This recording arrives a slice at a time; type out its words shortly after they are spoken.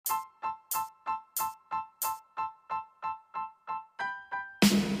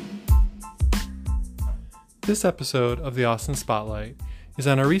This episode of the Austin Spotlight is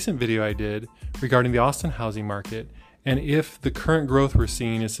on a recent video I did regarding the Austin housing market and if the current growth we're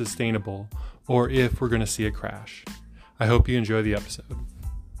seeing is sustainable or if we're going to see a crash. I hope you enjoy the episode.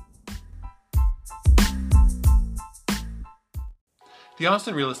 The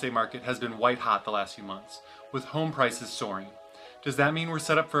Austin real estate market has been white hot the last few months, with home prices soaring. Does that mean we're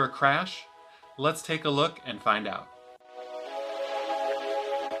set up for a crash? Let's take a look and find out.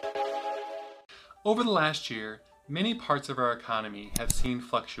 Over the last year, many parts of our economy have seen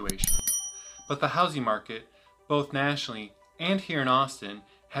fluctuation, but the housing market, both nationally and here in Austin,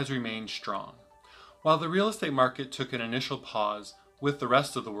 has remained strong. While the real estate market took an initial pause with the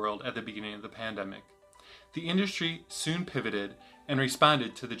rest of the world at the beginning of the pandemic, the industry soon pivoted and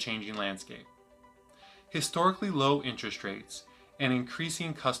responded to the changing landscape. Historically low interest rates and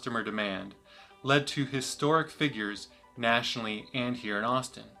increasing customer demand led to historic figures nationally and here in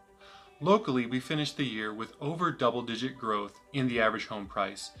Austin. Locally, we finished the year with over double-digit growth in the average home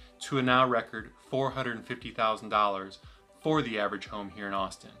price to a now record $450,000 for the average home here in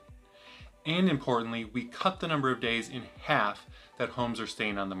Austin. And importantly, we cut the number of days in half that homes are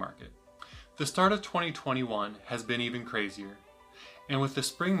staying on the market. The start of 2021 has been even crazier. And with the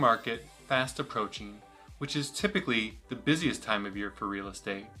spring market fast approaching, which is typically the busiest time of year for real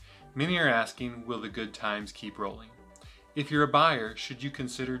estate, many are asking, will the good times keep rolling? If you're a buyer, should you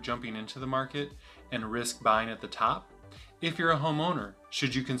consider jumping into the market and risk buying at the top? If you're a homeowner,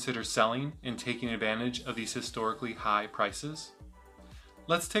 should you consider selling and taking advantage of these historically high prices?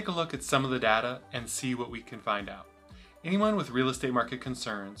 Let's take a look at some of the data and see what we can find out. Anyone with real estate market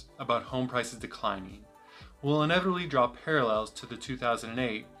concerns about home prices declining will inevitably draw parallels to the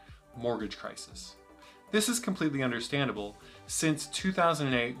 2008 mortgage crisis. This is completely understandable since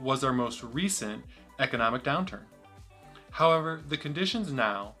 2008 was our most recent economic downturn. However, the conditions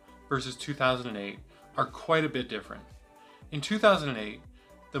now versus 2008 are quite a bit different. In 2008,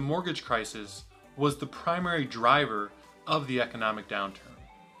 the mortgage crisis was the primary driver of the economic downturn.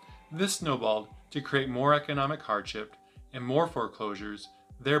 This snowballed to create more economic hardship and more foreclosures,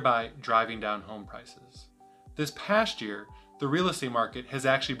 thereby driving down home prices. This past year, the real estate market has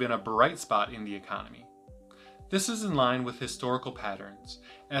actually been a bright spot in the economy. This is in line with historical patterns,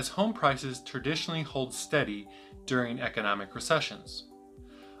 as home prices traditionally hold steady during economic recessions.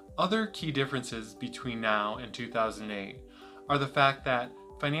 Other key differences between now and 2008 are the fact that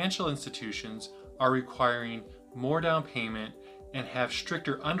financial institutions are requiring more down payment and have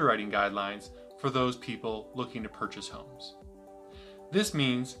stricter underwriting guidelines for those people looking to purchase homes. This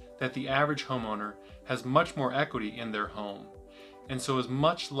means that the average homeowner has much more equity in their home, and so is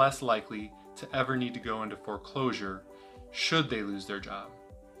much less likely to ever need to go into foreclosure should they lose their job.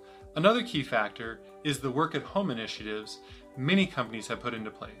 Another key factor is the work-at-home initiatives many companies have put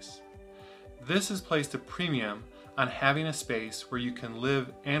into place. This has placed a premium on having a space where you can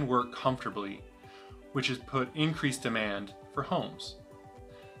live and work comfortably, which has put increased demand for homes.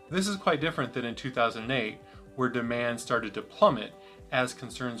 This is quite different than in 2008, where demand started to plummet as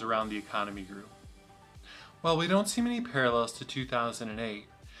concerns around the economy grew. While we don't see many parallels to 2008,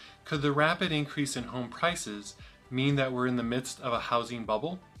 could the rapid increase in home prices mean that we're in the midst of a housing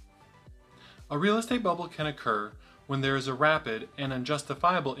bubble? A real estate bubble can occur when there is a rapid and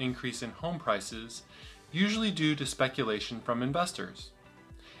unjustifiable increase in home prices, usually due to speculation from investors.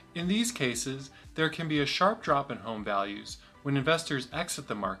 In these cases, there can be a sharp drop in home values when investors exit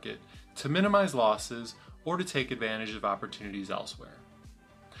the market to minimize losses or to take advantage of opportunities elsewhere.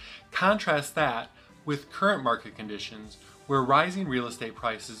 Contrast that with current market conditions where rising real estate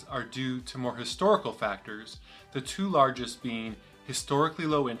prices are due to more historical factors, the two largest being historically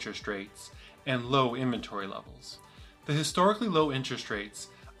low interest rates and low inventory levels. The historically low interest rates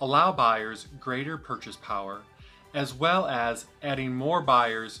allow buyers greater purchase power, as well as adding more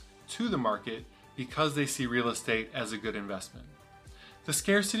buyers to the market because they see real estate as a good investment. The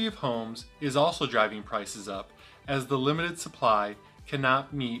scarcity of homes is also driving prices up, as the limited supply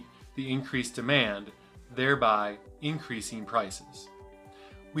cannot meet the increased demand, thereby increasing prices.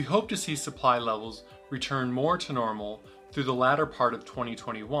 We hope to see supply levels return more to normal through the latter part of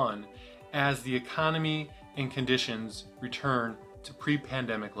 2021 as the economy and conditions return to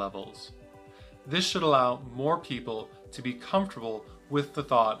pre-pandemic levels. This should allow more people to be comfortable with the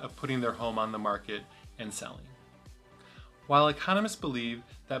thought of putting their home on the market and selling. While economists believe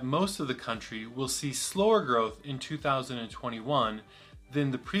that most of the country will see slower growth in 2021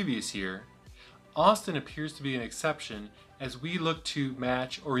 than the previous year, Austin appears to be an exception as we look to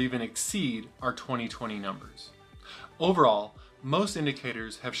match or even exceed our 2020 numbers. Overall, most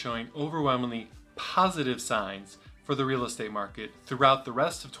indicators have shown overwhelmingly positive signs for the real estate market throughout the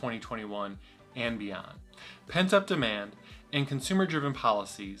rest of 2021 and beyond. Pent-up demand and consumer-driven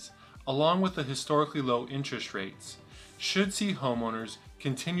policies, along with the historically low interest rates, should see homeowners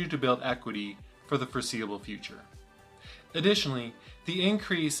continue to build equity for the foreseeable future. Additionally, the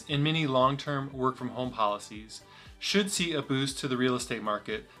increase in many long-term work-from-home policies should see a boost to the real estate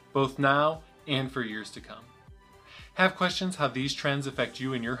market both now and for years to come. Have questions how these trends affect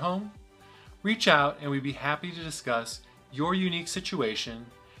you and your home? Reach out and we'd be happy to discuss your unique situation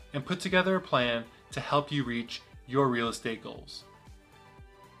and put together a plan to help you reach your real estate goals.